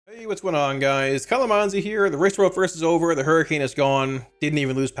Hey, what's going on, guys? Kalamazi here. The Race World First is over. The hurricane is gone. Didn't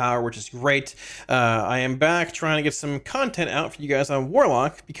even lose power, which is great. I am back trying to get some content out for you guys on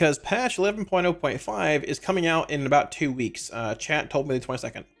Warlock because patch 11.0.5 is coming out in about 2 weeks. Chat told me the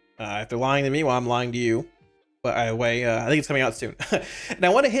 22nd. If they're lying to me, well, I'm lying to you. But either way, I think it's coming out soon. And I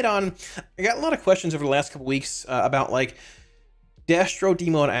want to hit on, I got a lot of questions over the last couple weeks about like Destro,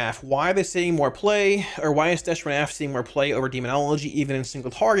 Demo, and Aff. Why are they seeing more play? Or why is Destro and Aff seeing more play over Demonology even in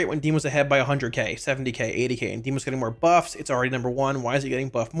single target when Demo's ahead by 100k, 70k, 80k, and Demo's getting more buffs? It's already number one. Why is he getting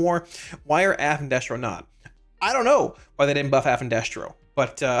buffed more? Why are Aff and Destro not? I don't know why they didn't buff Aff and Destro.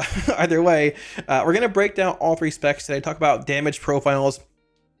 But either way, we're going to break down all three specs today, talk about damage profiles,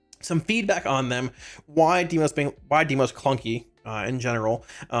 some feedback on them, why Demo's clunky in general,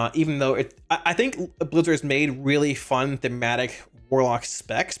 even though I think Blizzard has made really fun thematic Warlock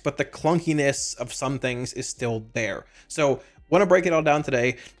specs, but the clunkiness of some things is still there. So want to break it all down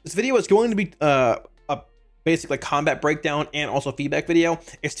today. This video is going to be a basically combat breakdown and also feedback video.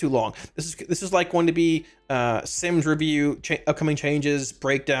 It's too long. This is like going to be Sims review, upcoming changes,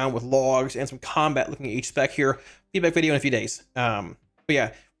 breakdown with logs and some combat looking at each spec here. Feedback video in a few days. But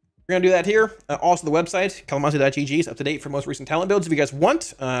yeah, we're gonna do that here. Also the website, kalamazi.gg, is up to date for most recent talent builds. If you guys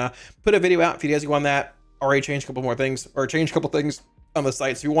want, put a video out if you guys want that. Already changed a couple more things, or changed a couple things on the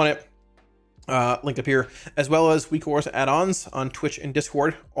site, so if you want it, linked up here, as well as WeCourse add-ons on Twitch and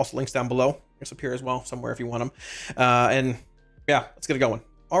Discord. Also links down below. It's up here as well, somewhere if you want them. And yeah, let's get it going.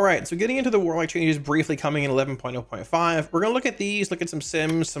 All right, so getting into the Warlock changes briefly coming in 11.0.5. We're gonna look at these, look at some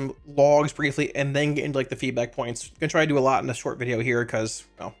sims, some logs briefly, and then get into like the feedback points. I'm gonna try to do a lot in a short video here because,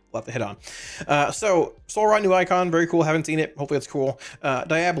 well, we'll have to hit on. So Soul Rot new icon, very cool. Haven't seen it. Hopefully it's cool.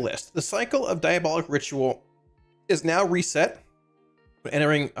 Diabolist. The cycle of Diabolic Ritual is now reset.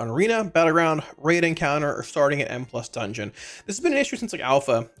 Entering an arena, battleground, raid encounter, or starting at M+ dungeon. This has been an issue since like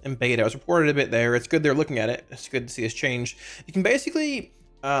alpha and beta. I was reported a bit there. It's good they're looking at it. It's good to see this change. You can basically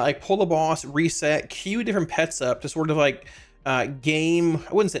like pull the boss, reset, queue different pets up to sort of like game,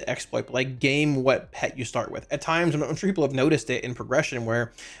 I wouldn't say exploit, but like game what pet you start with. At times, I'm sure people have noticed it in progression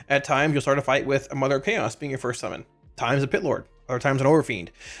where at times you'll start a fight with a Mother of Chaos being your first summon. Times a Pit Lord, other times an Overfiend.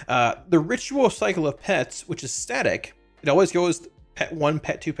 The ritual cycle of pets, which is static, it always goes pet 1,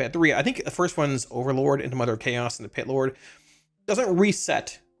 pet 2, pet 3. I think the first one's Overlord into Mother of Chaos, and the Pit Lord doesn't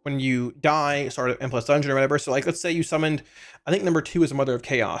reset when you die, start at M+ dungeon or whatever. So like, let's say you summoned, I think number 2 is a Mother of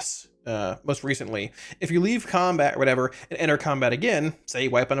Chaos, most recently. If you leave combat or whatever and enter combat again, say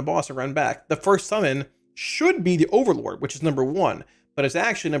wipe on a boss and run back, the first summon should be the Overlord, which is number 1, but it's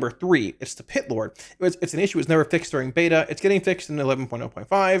actually number 3. It's the Pit Lord. It's an issue. It's never fixed during beta. It's getting fixed in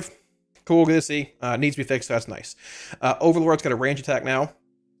 11.0.5. Cool, good to see. Needs to be fixed, so that's nice. Overlord's got a range attack now.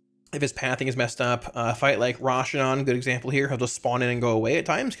 If his pathing is messed up, fight like Roshanon, good example here. He'll just spawn in and go away at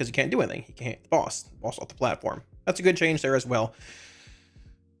times because he can't do anything. He can't hit the boss off the platform. That's a good change there as well.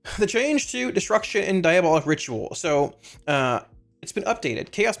 The change to Destruction and Diabolic Ritual. So it's been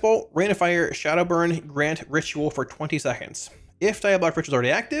updated. Chaos Bolt, Rain of Fire, Shadow Burn grant Ritual for 20 seconds. If Diabolic Ritual is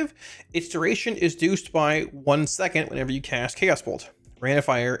already active, its duration is reduced by 1 second whenever you cast Chaos Bolt, Rain of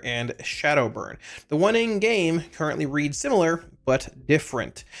Fire, and Shadow Burn. The one in game currently reads similar, but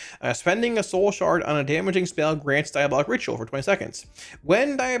different. Spending a soul shard on a damaging spell grants Diabolic Ritual for 20 seconds.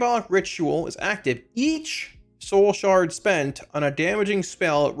 When Diabolic Ritual is active, each soul shard spent on a damaging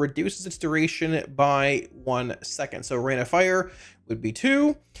spell reduces its duration by 1 second. So Rain of Fire would be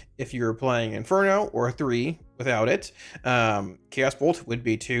 2 if you're playing Inferno, or 3 without it. Chaos Bolt would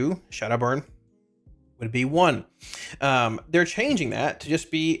be 2. Shadow Burn would be 1. They're changing that to just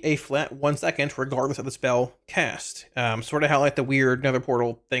be a flat 1 second regardless of the spell cast. Sort of how like the weird Nether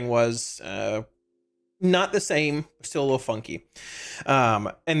Portal thing was. Not the same, still a little funky.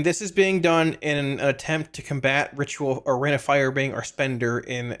 And this is being done in an attempt to combat Ritual or Rain of Fire being our spender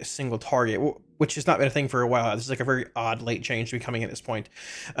in single target, which has not been a thing for a while. This is like a very odd late change to be coming at this point.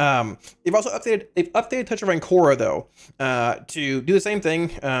 They've updated Touch of Rancora though, to do the same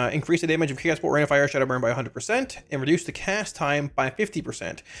thing, increase the damage of Chaos Bolt, Rain of Fire, Shadow Burn by 100%, and reduce the cast time by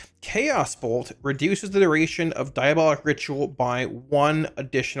 50%. Chaos Bolt reduces the duration of Diabolic Ritual by 1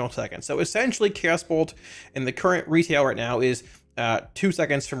 additional second. So essentially Chaos Bolt in the current retail right now is 2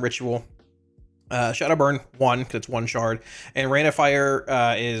 seconds from Ritual. Shadow Burn 1, because it's 1 shard, and Rain of Fire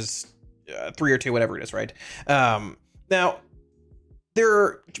is 3 or 2, whatever it is, right? Now,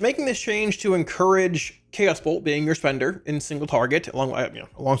 they're making this change to encourage Chaos Bolt being your spender in single target,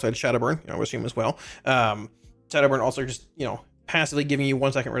 alongside Shadow Burn, I would assume as well. Shadow Burn also just, passively giving you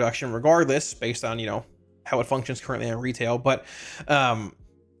 1 second reduction regardless, based on, how it functions currently on retail. But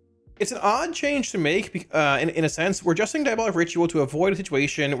It's an odd change to make, in a sense. We're adjusting Diabolic Ritual to avoid a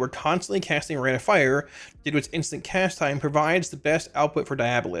situation where constantly casting Rain of Fire, due to its instant cast time, provides the best output for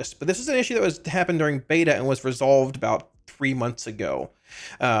Diabolist. But this is an issue that happened during beta and was resolved about 3 months ago.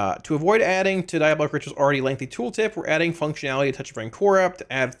 To avoid adding to Diabolic Ritual's already lengthy tooltip, we're adding functionality to Touch of Rain Corrupt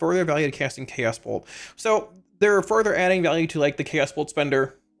to add further value to casting Chaos Bolt. So they're further adding value to like the Chaos Bolt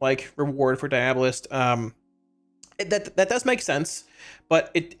spender, like reward for Diabolist. That does make sense,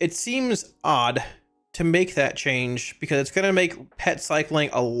 but it seems odd to make that change because it's going to make pet cycling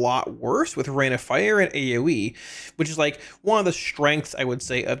a lot worse with Rain of Fire and AoE, which is like one of the strengths, I would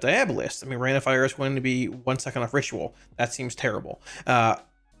say, of Diabolist. I mean, Rain of Fire is going to be 1 second off Ritual. That seems terrible.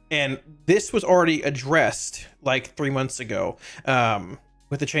 And this was already addressed like 3 months ago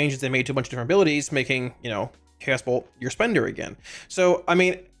with the changes they made to a bunch of different abilities, making, you know, Chaos Bolt your spender again. So, I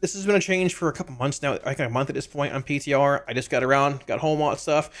mean, this has been a change for a couple months now, like a month at this point on PTR. I just got home, all that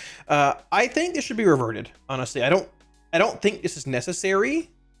stuff. I think this should be reverted, honestly. I don't think this is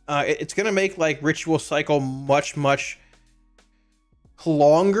necessary. It's going to make like Ritual cycle much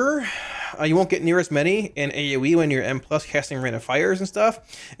longer. You won't get near as many in AoE when you're M+ casting Rain of Fires and stuff.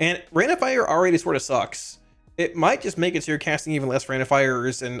 And Rain of Fire already sort of sucks. It might just make it so you're casting even less Rain of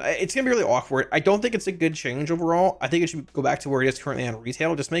Fires, and it's going to be really awkward. I don't think it's a good change overall. I think it should go back to where it is currently on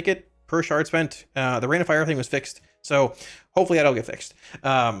retail. Just make it per shard spent. The Rain of Fire thing was fixed, so hopefully that'll get fixed.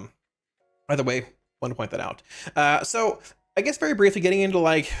 Either way, want to point that out. So I guess very briefly getting into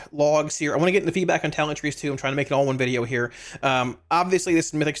like logs here. I want to get into feedback on talent trees too. I'm trying to make it all one video here. Obviously this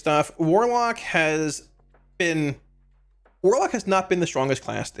is mythic stuff. Warlock has not been the strongest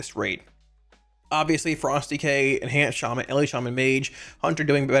class this rate. Obviously, Frost Decay, Enhanced Shaman, Ellie Shaman Mage, Hunter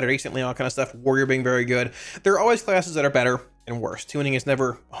doing better recently, all kind of stuff, Warrior being very good. There are always classes that are better and worse. Tuning is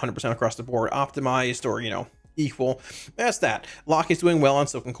never 100% across the board, optimized or, you know, equal. That's that. Locke is doing well on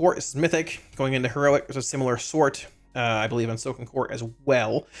Silken Court. This is Mythic. Going into Heroic, there's a similar sort, I believe, on Silken Court as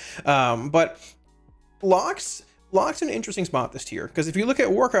well. But Locke's an interesting spot this tier, because if you look at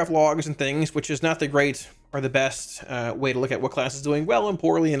Warcraft logs and things, which is not the great or the best way to look at what class is doing well and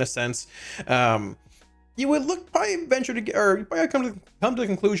poorly in a sense, you would probably venture to probably come to the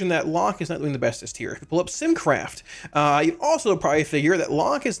conclusion that Locke is not doing the best this tier. If you pull up Simcraft, you'd also probably figure that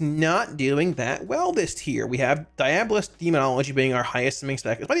Locke is not doing that well this tier. We have Diabolist Demonology being our highest simming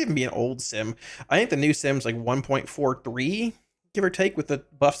spec. It might even be an old sim. I think the new sim's like 1.43. Give or take, with the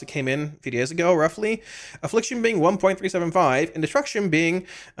buffs that came in a few days ago, roughly. Affliction being 1.375, and Destruction being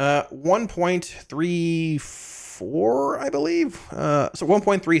 1.34, I believe. So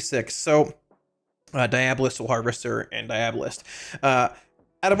 1.36. So Diabolist, Soul Harvester, and Diabolist. Out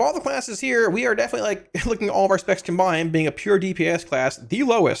of all the classes here, we are definitely like looking at all of our specs combined, being a pure DPS class, the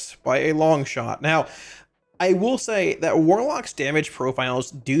lowest by a long shot. Now, I will say that Warlock's damage profiles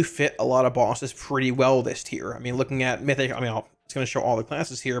do fit a lot of bosses pretty well this tier. I mean, looking at Mythic, it's going to show all the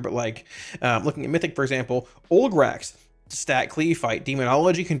classes here, but like looking at Mythic, for example, Olgrax, stat cleave fight,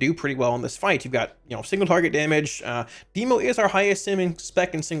 Demonology can do pretty well in this fight. You've got, you know, single target damage. Demo is our highest simming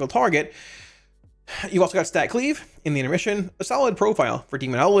spec in single target. You've also got stat cleave in the intermission, a solid profile for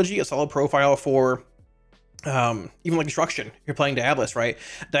Demonology, a solid profile for even like Destruction, if you're playing Diabolist, right?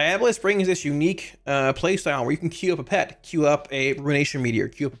 Diabolist brings this unique playstyle where you can queue up a pet, queue up a Ruination Meteor,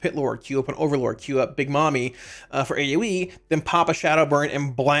 queue up a Pit Lord, queue up an Overlord, queue up Big Mommy for AoE, then pop a Shadow Burn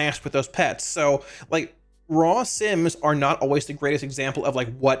and blast with those pets. So like raw sims are not always the greatest example of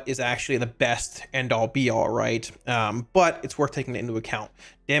like what is actually the best end all be all, right? But it's worth taking into account.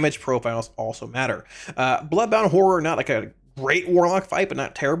 Damage profiles also matter. Bloodbound Horror, not like a great Warlock fight, but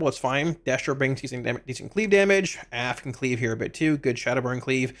not terrible. It's fine. Destro brings decent cleave damage. Aff can cleave here a bit too. Good Shadowburn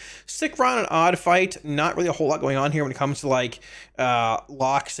cleave. Sickron, an odd fight. Not really a whole lot going on here when it comes to like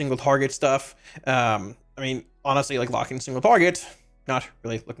lock single target stuff. I mean, honestly, like locking single target, not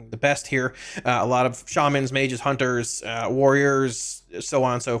really looking the best here. A lot of shamans, mages, hunters, warriors, so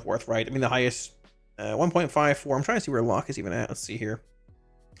on and so forth, right? I mean, the highest 1.54. I'm trying to see where lock is even at. Let's see here.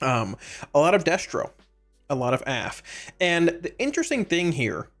 A lot of Destro. A lot of Aff. And the interesting thing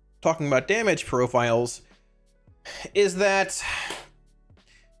here, talking about damage profiles, is that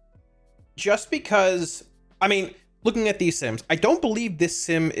just because, I mean, looking at these sims, I don't believe this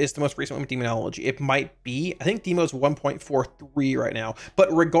sim is the most recent one with Demonology. It might be. I think Demo's 1.43 right now.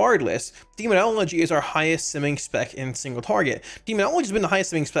 But regardless, Demonology is our highest simming spec in single target. Demonology has been the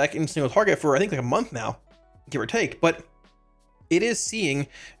highest simming spec in single target for, I think, like a month now, give or take. But it is seeing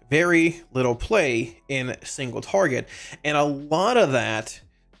very little play in single target, and a lot of that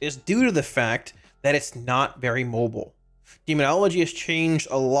is due to the fact that it's not very mobile. Demonology has changed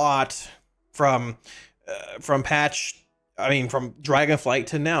a lot from patch I mean, from Dragonflight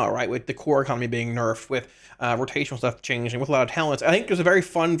to now, right? With the core economy being nerfed, with rotational stuff changing, with a lot of talents. I think there's a very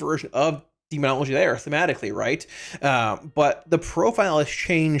fun version of Demonology there, thematically, right? But the profile has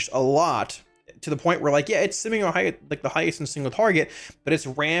changed a lot to the point where, like, yeah, it's simming a high, like the highest in single target, but its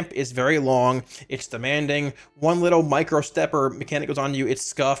ramp is very long. It's demanding. One little micro step or mechanic goes on you, it's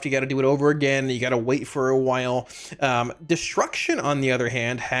scuffed. You got to do it over again. You got to wait for a while. Destruction, on the other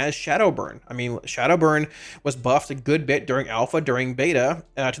hand, has Shadowburn. I mean, Shadowburn was buffed a good bit during alpha, during beta,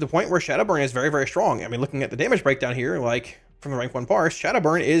 to the point where Shadowburn is very, very strong. I mean, looking at the damage breakdown here, like from the rank 1 parse,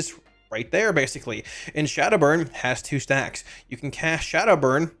 Shadowburn is right there, basically. And Shadowburn has 2 stacks. You can cast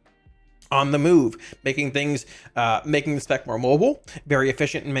Shadowburn on the move, making things, making the spec more mobile, very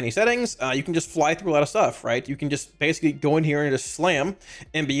efficient in many settings. You can just fly through a lot of stuff, right? You can just basically go in here and just slam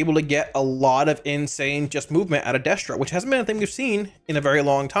and be able to get a lot of insane just movement out of Destro, which hasn't been a thing we've seen in a very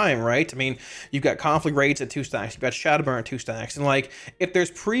long time, right? I mean, you've got conflict rates at 2 stacks, you've got Shadowburn at 2 stacks, and like, if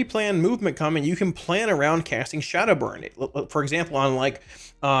there's pre-planned movement coming, you can plan around casting Shadowburn. For example,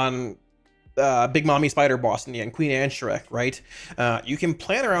 on Big Mommy Spider Boss in the end, Queen Ansharek, right? You can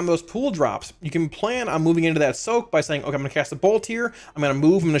plan around those pool drops. You can plan on moving into that soak by saying, okay, I'm gonna cast a bolt here, I'm gonna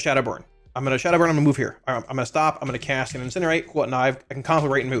move, I'm gonna Shadowburn. I'm gonna move here. I'm gonna stop, I'm gonna cast and incinerate. Cool, now I can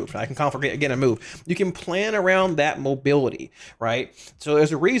conflict rate and move. I can conflict rate again and move. You can plan around that mobility, right? So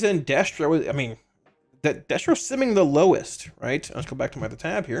there's a reason Destro, I mean, that Destro's simming the lowest, right? Let's go back to my other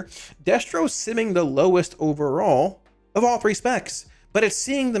tab here. Destro's simming the lowest overall of all 3 specs, but it's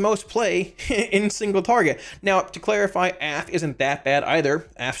seeing the most play in single target. Now, to clarify, AF isn't that bad either.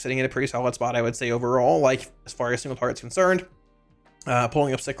 AF sitting in a pretty solid spot, I would say, overall, like, as far as single target's concerned.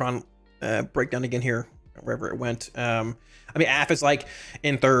 Pulling up Sikron breakdown again here, wherever it went. I mean, AF is, like,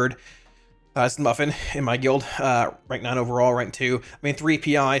 in 3rd. It's the Muffin in my guild, rank 9 overall, rank 2. I mean, 3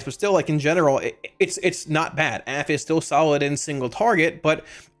 PIs, but still, like, in general, it's not bad. AF is still solid in single target, but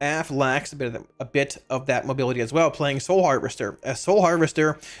AF lacks a bit of that mobility as well, playing Soul Harvester. As Soul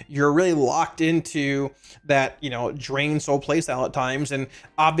Harvester, you're really locked into that, you know, drain soul playstyle at times, and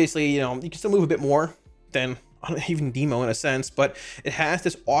obviously, you know, you can still move a bit more than even Demo in a sense, but it has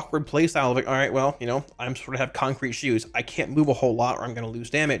this awkward playstyle of like, all right, well, you know, I'm sort of have concrete shoes. I can't move a whole lot or I'm going to lose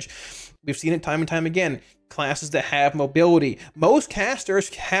damage. We've seen it time and time again. Classes that have mobility. Most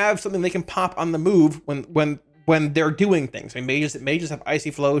casters have something they can pop on the move when they're doing things. I mean, mages have Icy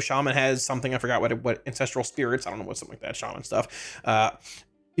Flow. Shaman has something, I forgot what Ancestral Spirits. I don't know what, something like that, Shaman stuff.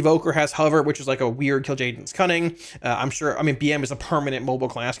 Evoker has Hover, which is like a weird Kill Jaden's Cunning. I'm sure, I mean, BM is a permanent mobile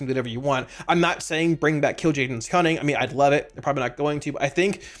class, can do whatever you want. I'm not saying bring back Kill Jaden's Cunning. I mean, I'd love it. They're probably not going to, but I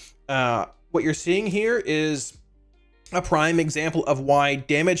think what you're seeing here is a prime example of why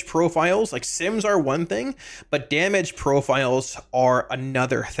damage profiles, like sims are one thing, but damage profiles are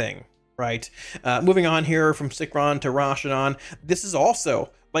another thing, right? Moving on here from Sikron to Rashanon, this is also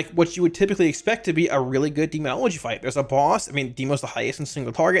like what you would typically expect to be a really good Demonology fight. There's a boss, I mean, Demo's the highest in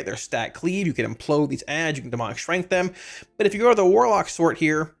single target, there's stat cleave, you can implode these ads, you can demonic strength them, but if you go to the Warlock sort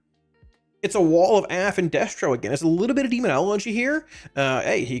here, it's a wall of AF and Destro again. It's a little bit of Demonology here.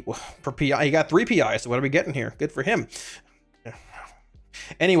 Hey, for PI, he got 3 PI, so what are we getting here? Good for him.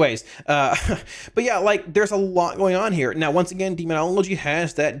 Anyways, but yeah, like, there's a lot going on here. Now, once again, Demonology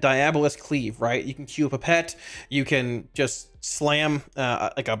has that Diabolus cleave, right? You can queue up a pet, you can just slam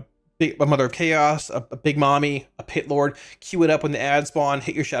like a Mother of Chaos, a Big Mommy, a Pit Lord, queue it up when the ad spawn,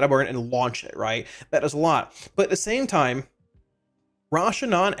 hit your Shadowburn, and launch it, right? That is a lot. But at the same time,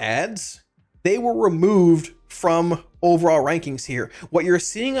 Rashanon ads, they were removed from overall rankings here. What you're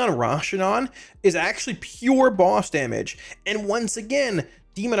seeing on Rashanon is actually pure boss damage. And once again,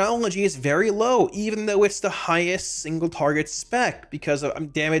 Demonology is very low, even though it's the highest single target spec because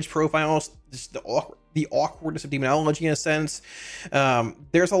of damage profiles, just the awkwardness of Demonology in a sense.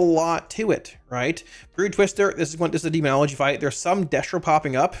 There's a lot to it, right? Brood Twister, this is a Demonology fight. There's some Destro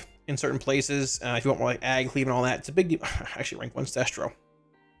popping up in certain places. If you want more like Ag, Cleave, and all that, it's a big, actually rank 1's Destro.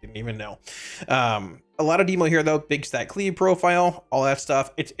 Didn't even know. A lot of demo here though, big stat cleave profile, all that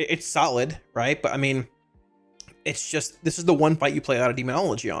stuff. It's solid, right? But I mean, it's just, this is the one fight you play out of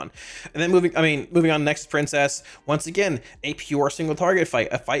Demonology on. And then moving on, Nexus Princess, once again, a pure single target fight,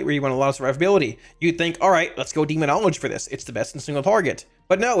 a fight where you want a lot of survivability. You'd think, all right, let's go Demonology for this. It's the best in single target.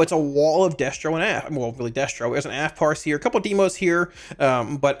 But no, it's a wall of Destro and AF. Well, really Destro. There's an AF parse here, a couple of demos here,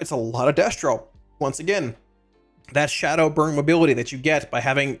 but it's a lot of Destro. Once again, that Shadowburn mobility that you get by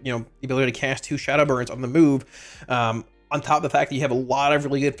having, you know, the ability to cast 2 Shadowburns on the move, on top of the fact that you have a lot of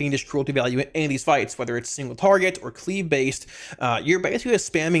really good fiendish cruelty value in any of these fights, whether it's single target or cleave based, you're basically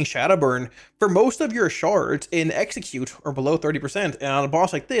just spamming Shadowburn for most of your shards in execute or below 30%. And on a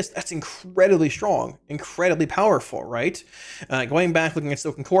boss like this, that's incredibly strong, incredibly powerful, right? Going back, looking at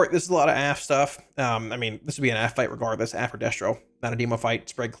Silken Court, this is a lot of AF stuff. I mean, this would be an AF fight regardless, AF or Destro, not a demo fight,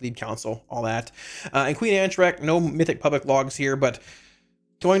 spread cleave council, all that. And Queen Antrek, no mythic public logs here, but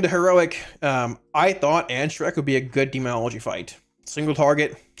going to heroic, I thought Antrek would be a good demonology fight. Single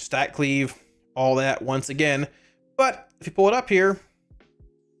target, stack cleave, all that once again. But if you pull it up here,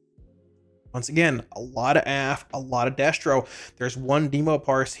 once again, a lot of AF, a lot of Destro. There's one demo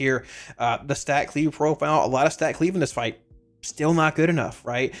parse here. The stat cleave profile, a lot of stat cleave in this fight. Still not good enough,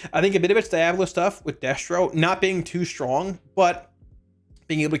 right? I think a bit of it's Diablo stuff with Destro not being too strong, but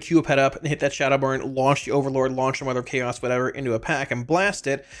being able to queue up, head up, and hit that Shadowburn, launch the Overlord, launch the Mother of Chaos, whatever, into a pack and blast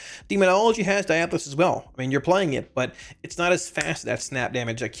it. Demonology has Diablos as well. I mean, you're playing it, but it's not as fast as that snap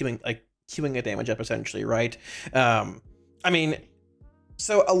damage, like queuing a damage up, essentially, right? I mean,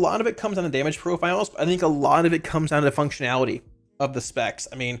 so a lot of it comes down to damage profiles, but I think a lot of it comes down to the functionality of the specs.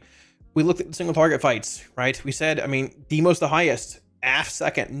 I mean, we looked at the single target fights, right? We said, I mean, Demo's the highest. AF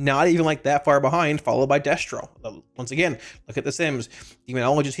second, not even like that far behind, followed by Destro. Once again, look at the Sims.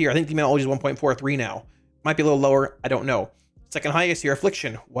 Demonology is here. I think Demonology is 1.43 now. Might be a little lower. I don't know. Second highest here,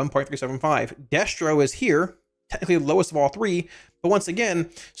 Affliction, 1.375. Destro is here, technically the lowest of all three. But once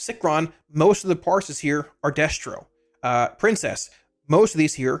again, Sikron, most of the parses here are Destro. Princess, most of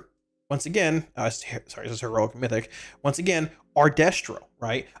these here, once again, sorry, this is heroic mythic. Once again, are Destro,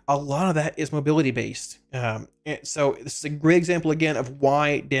 right? A lot of that is mobility based. So this is a great example again of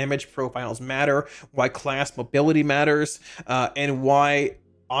why damage profiles matter, why class mobility matters, and why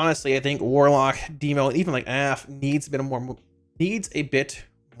honestly I think Warlock, Demo, and even like AF needs a bit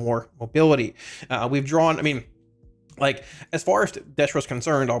more mobility. We've drawn, I mean, like as far as Destro's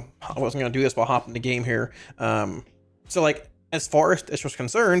concerned, I wasn't gonna do this while hopping the game here. So like as far as Destro's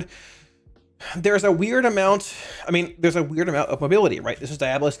concerned, there's a weird amount, there's a weird amount of mobility, right? This is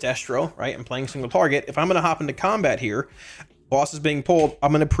Diablos Destro, right? I'm playing single target. If I'm going to hop into combat here, boss is being pulled,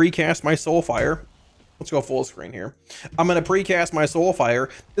 I'm going to precast my Soulfire. Let's go full screen here. I'm going to precast my Soulfire.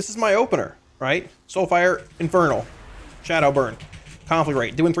 This is my opener, right? Soulfire, Infernal, Shadowburn,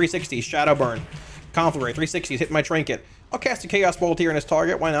 Conflagrate, doing 360s, Shadowburn, Conflagrate, 360s, hitting my Trinket. I'll cast a Chaos Bolt here in his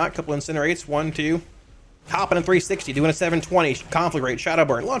target. Why not? Couple Incinerates, 1, 2. Hopping in 360, doing a 720, Conflagrate,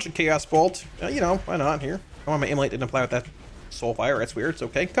 Shadowburn, launch a Chaos Bolt. You know, why not here? I want my Immolate didn't apply with that Soulfire. That's weird. It's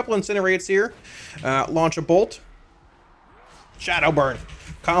okay. Couple Incinerates here. Launch a Bolt. Shadowburn,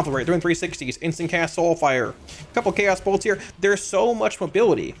 Conflagrate, doing 360s, instant cast Soulfire. Couple Chaos Bolts here. There's so much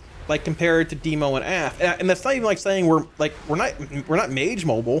mobility, like compared to Demo and AF, and that's not even like saying we're not Mage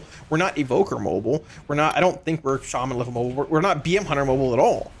mobile, we're not Evoker mobile, we're not. I don't think we're Shaman level mobile. We're not BM Hunter mobile at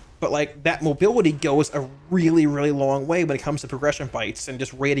all. But like that mobility goes a really, really long way when it comes to progression fights and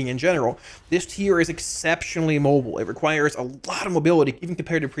just raiding in general. This tier is exceptionally mobile. It requires a lot of mobility, even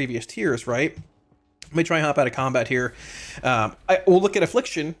compared to previous tiers, right? Let me try and hop out of combat here. We'll look at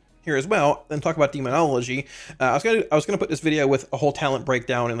Affliction here as well, then talk about Demonology. I was gonna put this video with a whole talent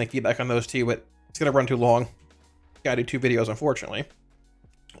breakdown and like feedback on those two, but it's gonna run too long. Gotta do 2 videos, unfortunately.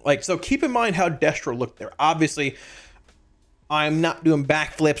 Like, so keep in mind how Destro looked there. Obviously, I'm not doing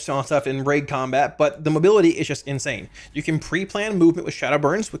backflips on stuff in raid combat, but the mobility is just insane. You can pre-plan movement with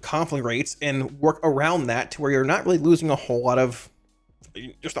Shadowburns, with Conflagrates, and work around that to where you're not really losing a whole lot of,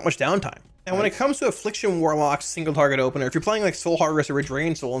 just not much downtime. And when it comes to Affliction Warlock's single target opener, if you're playing like Soul Harvester with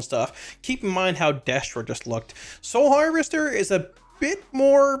Drain Soul and stuff, keep in mind how Destro just looked. Soul Harvester is a bit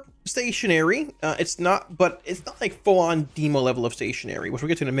more stationary. It's not like full-on Demo level of stationary, which we'll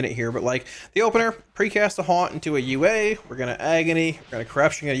get to in a minute here, but like the opener, precast a Haunt into a UA, we're gonna Agony, we're gonna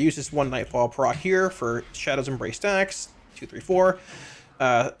Corruption, gonna use this one Nightfall proc here for Shadow's Embrace stacks, 2, 3, 4.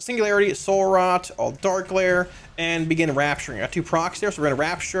 Singularity, Soul Rot, all Dark Glare, and begin Rapturing. Got 2 procs there, so we're gonna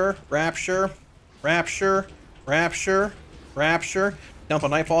Rapture, Rapture, Rapture, Rapture, Rapture, dump a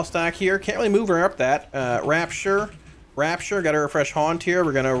Nightfall stack here. Can't really move her up that. Rapture, Rapture, got to refresh Haunt here.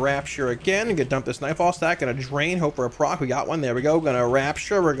 We're gonna Rapture again. Gonna dump this Nightfall stack. Gonna Drain, hope for a proc. We got one. There we go. Gonna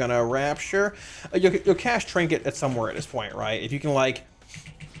Rapture. We're gonna Rapture. You'll cast Trinket at somewhere at this point, right? If you can like,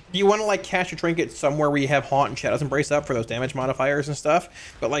 you want to like cast your Trinket somewhere where you have Haunt and Shadow's Embrace up for those damage modifiers and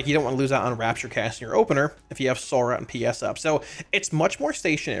stuff. But like, you don't want to lose out on Rapture casting your opener if you have Soul Out and PS up. So it's much more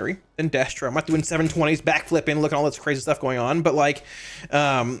stationary than Destro. I'm not doing 720s, backflipping, look at all this crazy stuff going on. But like,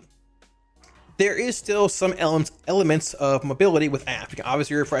 there is still some elements of mobility with App. You can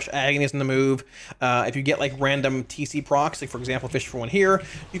obviously refresh agonies in the move. If you get like random TC procs, like for example, Fish for One here,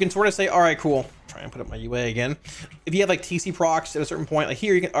 you can sort of say, all right, cool. Try and put up my UA again. If you have like TC procs at a certain point, like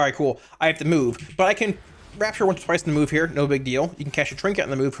here, you can, all right, cool. I have to move, but I can Rapture once or twice in the move here, no big deal. You can catch a Trinket in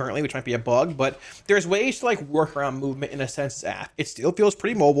the move currently, which might be a bug, but there's ways to like work around movement in a sense as App. It still feels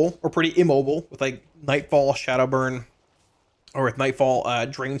pretty mobile, or pretty immobile, with like Nightfall, Shadowburn, or with Nightfall,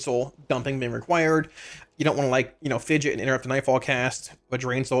 Drain Soul dumping being required. You don't want to like, you know, fidget and interrupt the Nightfall cast with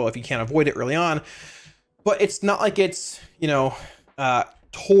Drain Soul if you can't avoid it early on. But it's not like it's, you know,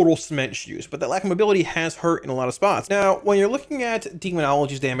 total cement shoes, but that lack of mobility has hurt in a lot of spots. Now, when you're looking at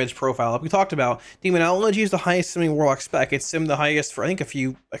Demonology's damage profile, like we talked about, Demonology is the highest simming Warlock spec. It's simmed the highest for, I think,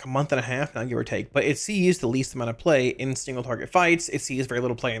 a month and a half now, give or take, but it sees the least amount of play in single target fights. It sees very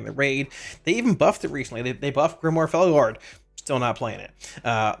little play in the raid. They even buffed it recently. They buffed Grimoire Felguard. Still not playing it.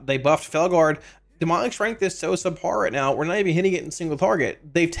 They buffed Felguard. Demonic Strength is so subpar right now, we're not even hitting it in single target.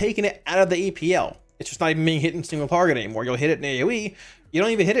 They've taken it out of the EPL. It's just not even being hit in single target anymore. You'll hit it in AoE. You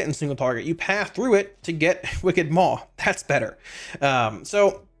don't even hit it in single target. You pass through it to get Wicked Maw. That's better.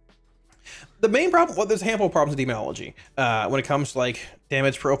 So the main problem, well, there's a handful of problems with Demonology when it comes to like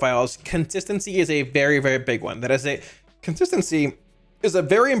damage profiles. Consistency is a very, very big one. Consistency is a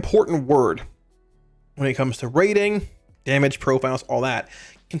very important word when it comes to rating, damage profiles, all that.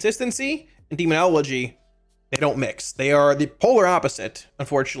 Consistency and Demonology, they don't mix. They are the polar opposite,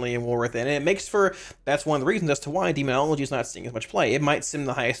 unfortunately, in War Within. And it makes for, that's one of the reasons as to why Demonology is not seeing as much play. It might sim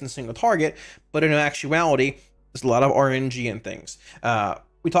the highest in single target, but in actuality, there's a lot of RNG and things.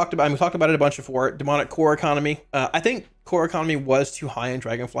 We talked about it a bunch before. Demonic core economy. I think core economy was too high in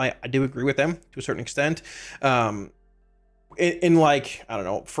Dragonfly. I do agree with them to a certain extent. In like, I don't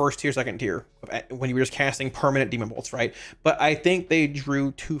know, first tier, second tier, when you were just casting permanent demon bolts, right? But I think they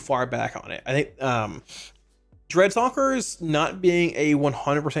drew too far back on it. I think Dreadstalkers not being a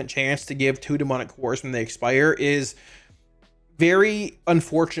 100% chance to give 2 demonic cores when they expire is very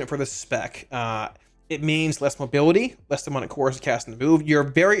unfortunate for the spec. It means less mobility, less demonic cores to cast and move. You're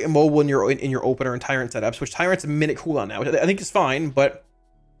very immobile in your opener and tyrant setups, which tyrant's a minute cooldown now, which I think is fine, but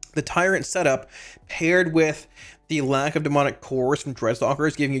the tyrant setup paired with the lack of demonic cores from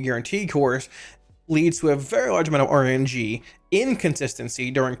Dreadstalkers giving you guaranteed cores leads to a very large amount of RNG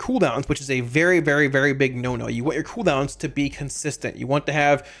inconsistency during cooldowns, which is a very, very, very big no-no. You want your cooldowns to be consistent. You want to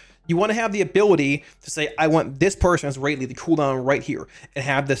have the ability to say, I want this person's raid lead the cooldown right here and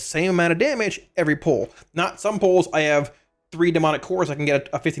have the same amount of damage every pull. Not some pulls I have 3 demonic cores I can get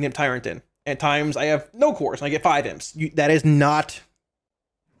a 15 imp tyrant in. At times I have no cores and I get 5 imps. That is not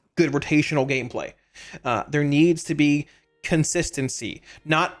good rotational gameplay. There needs to be consistency,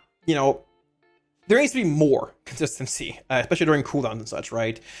 not, you know, there needs to be more consistency, especially during cooldowns and such,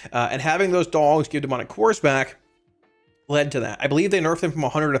 right? And having those dogs give demonic cores back led to that. I believe they nerfed them from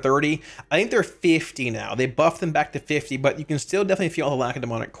 100 to 30. I think they're 50 now. They buffed them back to 50, but you can still definitely feel the lack of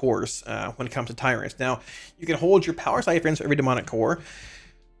demonic cores when it comes to tyrants. Now, you can hold your power siphons for every demonic core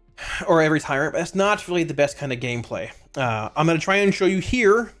or every tyrant, but that's not really the best kind of gameplay. I'm going to try and show you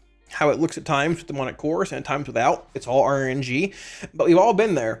here how it looks at times with demonic cores and at times without. It's all RNG, but we've all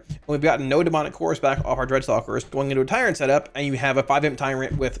been there. We've gotten no demonic cores back off our Dreadstalkers going into a tyrant setup, and you have a 5 imp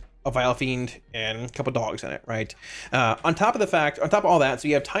tyrant with a Vile Fiend and a couple dogs in it, right? On top of all that, so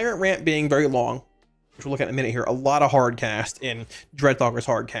you have tyrant ramp being very long, which we'll look at in a minute here. A lot of hard cast in Dreadstalkers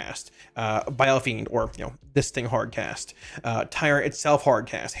hard cast, Vile Fiend, or you know, this thing hard cast, Tyrant itself hard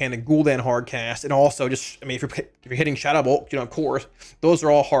cast, Hand of Gul'dan hard cast, and also just, I mean, if you're hitting Shadow Bolt, you know, cores, those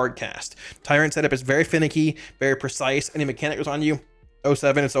are all hard cast. Tyrant setup is very finicky, very precise. Any mechanic goes on you,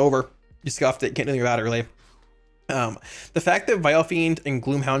 07, it's over. You scuffed it, can't do anything about it really. The fact that Vile Fiend and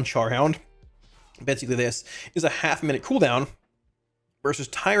Gloomhound Charhound, basically this, is a half-minute cooldown versus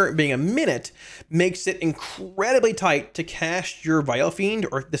Tyrant being a minute makes it incredibly tight to cast your Vile Fiend,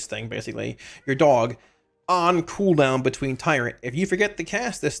 or this thing basically, your dog, on cooldown between Tyrant. If you forget to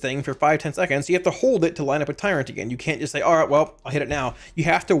cast this thing for 5-10 seconds, you have to hold it to line up with Tyrant again. You can't just say, all right, well, I'll hit it now. You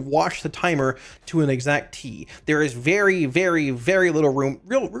have to watch the timer to an exact T. There is very, very, very little room,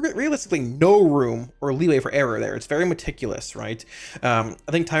 realistically no room or leeway for error there. It's very meticulous, right? I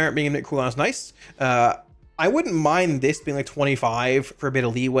think Tyrant being a minute cooldown is nice. I wouldn't mind this being like 25 for a bit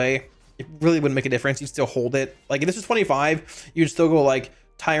of leeway. It really wouldn't make a difference. You'd still hold it. Like if this is 25, you'd still go like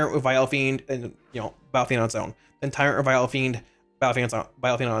Tyrant with Vile Fiend and, you know, Vile Fiend on its own. Then Tyrant or Vile Fiend, Vile Fiend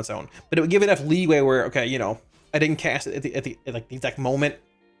on its own. But it would give enough leeway where, okay, you know, I didn't cast it at the exact moment.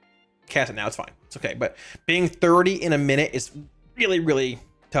 Cast it now, it's fine. It's okay. But being 30 in a minute is really, really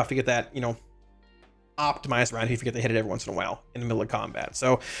tough to get that, you know, optimized around here if you get to hit it every once in a while in the middle of combat.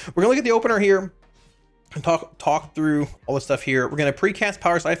 So we're gonna look at the opener here and talk through all this stuff here. We're gonna pre-cast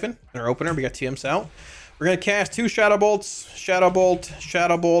Power Siphon in our opener. We got 2 imps out. We're gonna cast 2 Shadow Bolts, Shadow Bolt,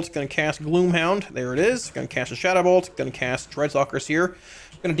 Shadow Bolt. Gonna cast Gloomhound. There it is. Gonna cast a Shadow Bolt. Gonna cast Dreadstalkers here.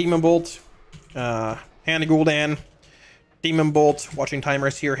 Gonna Demon Bolt, Hand of Gul'dan, Demon Bolt. Watching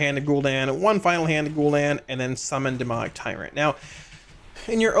timers here. Hand of Gul'dan. 1 final Hand of Gul'dan, and then summon Demonic Tyrant. Now,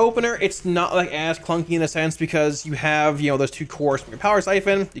 in your opener, it's not like as clunky in a sense because you have, those 2 cores from your Power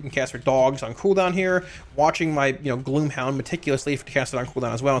Siphon. You can cast your dogs on cooldown here. Watching my, Gloomhound meticulously to cast it on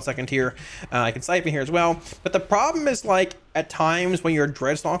cooldown as well in second tier. I can Siphon here as well. But the problem is, like, at times when you're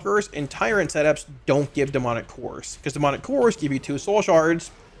Dreadstalkers and Tyrant setups don't give Demonic Cores. Because Demonic Cores give you 2 Soul Shards,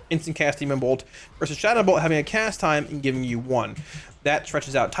 instant cast Demon Bolt, versus Shadow Bolt having a cast time and giving you 1. That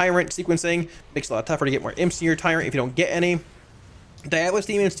stretches out Tyrant sequencing, makes it a lot tougher to get more imps in your Tyrant if you don't get any. Diabolus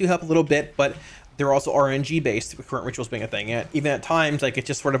demons do help a little bit, but they're also RNG based with current rituals being a thing. And even at times, like, it's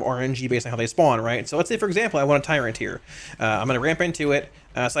just sort of RNG based on how they spawn, right? So let's say, for example, I want a Tyrant here. I'm going to ramp into it.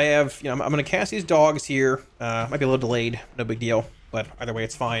 So I have, I'm going to cast these dogs here. Might be a little delayed, no big deal, but either way,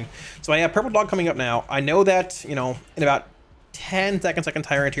 it's fine. So I have Purple Dog coming up now. I know that, in about 10 seconds I can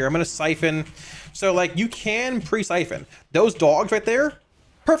Tyrant here. I'm going to Siphon. So, like, you can pre-Siphon. Those dogs right there,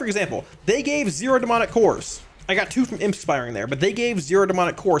 perfect example. They gave 0 demonic cores. I got 2 from imps expiring there, but they gave 0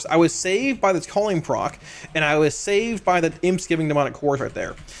 demonic cores. I was saved by this calling proc, and I was saved by the imps giving demonic cores right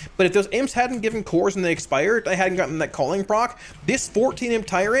there. But if those imps hadn't given cores and they expired, I hadn't gotten that calling proc, this 14 imp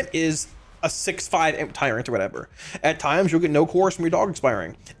Tyrant is a 6/5 imp Tyrant or whatever. At times, you'll get no cores from your dog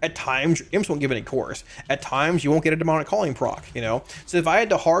expiring. At times, your imps won't give any cores. At times, you won't get a demonic calling proc, So if I had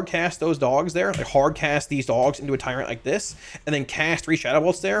to hard cast those dogs there, like hard cast these dogs into a Tyrant like this, and then cast 3 Shadow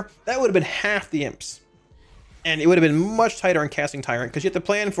Bolts there, that would have been half the imps. And it would have been much tighter on casting Tyrant because you have to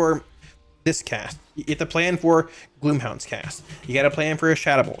plan for this cast. You have to plan for Gloomhound's cast. You got to plan for a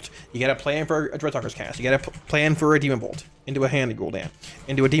Shadow Bolt. You got to plan for a Dreadstalker's cast. You got to plan for a Demon Bolt into a Hand of Gul'dan,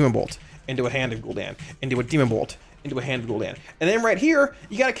 into a Demon Bolt, into a Hand of Gul'dan, into a Demon Bolt, into a Hand of Gul'dan. And then right here,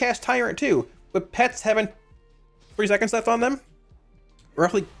 you got to cast Tyrant too. With pets having 3 seconds left on them,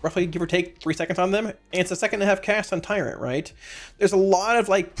 roughly give or take 3 seconds on them, and it's a 1.5 cast on Tyrant, right? There's a lot of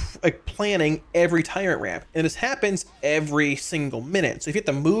like planning every Tyrant ramp, and this happens every single minute. So if you have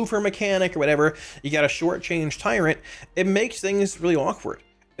to move for a mechanic or whatever, you got a short change Tyrant, it makes things really awkward.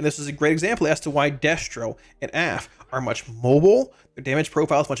 And this is a great example as to why Destro and Aff are much mobile. Their damage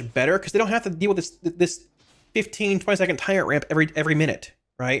profile is much better because they don't have to deal with this 15-20 second Tyrant ramp every minute.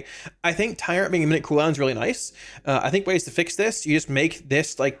 Right? I think Tyrant being a minute cooldown is really nice. I think ways to fix this, you just make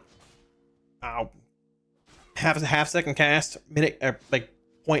this like half second cast, minute, like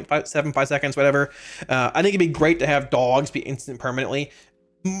 0.75 seconds, whatever. I think it'd be great to have dogs be instant permanently.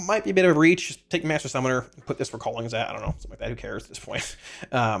 Might be a bit of a reach. Just take Master Summoner and put this for callings at, I don't know, something like that. Who cares at this point?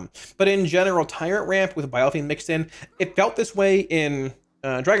 But in general, Tyrant ramp with Biofiend mixed in, it felt this way in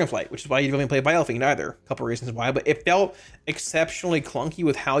Dragonflight, which is why you didn't really play Biofiend either. A couple of reasons why, but it felt exceptionally clunky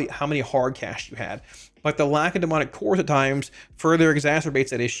with how many hard casts you had. But the lack of demonic cores at times further exacerbates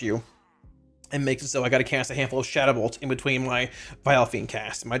that issue and makes it so I got to cast a handful of Shadow Bolts in between my Biofiend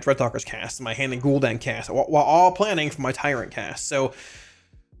cast, my Dreadstalker's cast, my Hand of Gul'dan cast, while all planning for my Tyrant cast. So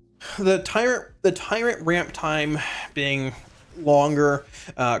the Tyrant ramp time being longer,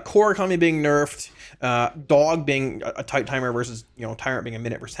 core economy being nerfed, dog being a tight timer versus Tyrant being a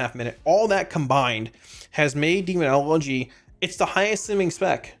minute versus half minute, all that combined has made Demonology, it's the highest simming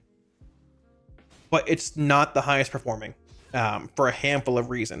spec, but it's not the highest performing for a handful of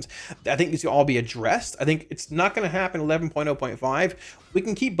reasons. I think these will all be addressed. I think it's not going to happen 11.0.5. We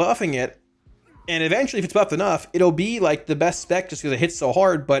can keep buffing it, and eventually if it's buffed enough, it'll be like the best spec just because it hits so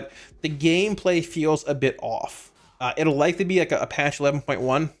hard, but the gameplay feels a bit off. It'll likely be like a patch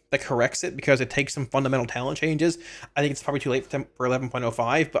 11.1 that corrects it because it takes some fundamental talent changes. I think it's probably too late for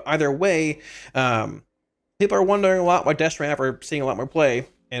 11.05, but either way, people are wondering a lot why Death Ramp are seeing a lot more play,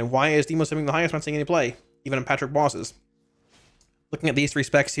 and why is Demo Simming the highest not seeing any play, even in Patrick bosses. Looking at these 3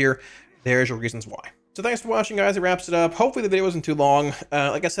 specs here, there's your reasons why. So thanks for watching, guys. It wraps it up. Hopefully the video wasn't too long.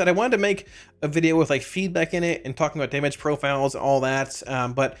 Like I said, I wanted to make a video with like feedback in it and talking about damage profiles and all that,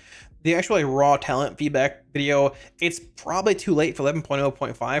 but the actual like raw talent feedback video, it's probably too late for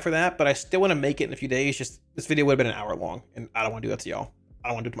 11.0.5 for that, but I still want to make it in a few days. Just this video would have been an hour long, and I don't want to do that to y'all. I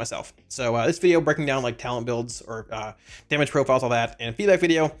don't want to do it to myself. So this video breaking down like talent builds or damage profiles, all that, and feedback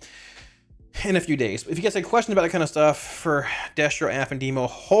video in a few days. If you guys have questions about that kind of stuff for Destro, Aff, and Demo,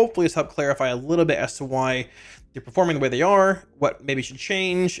 hopefully it's helped clarify a little bit as to why they're performing the way they are, what maybe should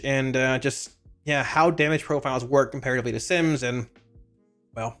change, and just, yeah, how damage profiles work comparatively to Sims, and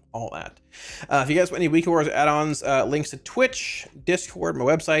well, all that. If you guys want any weekly wars add-ons, links to Twitch, Discord, my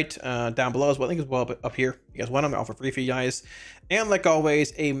website down below as well. I think as well up here. If you guys want them, they're all for free for you guys. And like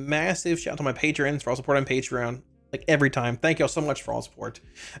always, a massive shout out to my patrons for all support on Patreon. Like every time, thank y'all so much for all support.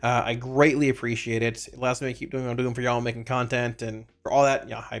 I greatly appreciate it. It allows me to keep doing what I'm doing for y'all, making content, and for all that,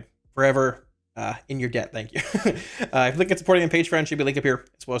 yeah, I forever in your debt. Thank you. If you look at supporting on Patreon, should be a link up here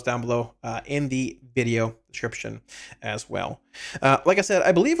as well as down below in the video description as well. Like I said,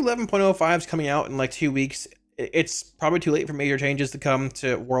 I believe 11.05 is coming out in like 2 weeks. It's probably too late for major changes to come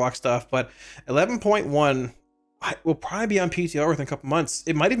to Warlock stuff, but 11.1 will probably be on PTR within a couple months.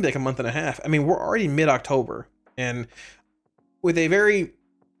 It might even be like a month and a half. I mean, we're already mid-October, and with a very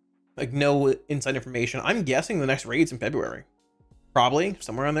like no inside information, I'm guessing the next raid's in February. Probably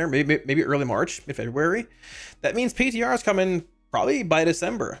somewhere on there, maybe early March, mid-February. That means PTR is coming probably by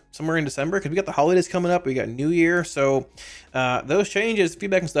December, somewhere in December, because we got the holidays coming up, we got New Year, so those changes,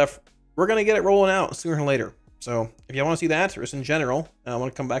 feedback and stuff, we're gonna get it rolling out sooner than later. So if you want to see that, or just in general, I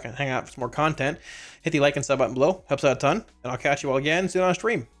want to come back and hang out for some more content, hit the like and sub button below, helps out a ton, and I'll catch you all again soon on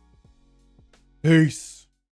stream. Peace.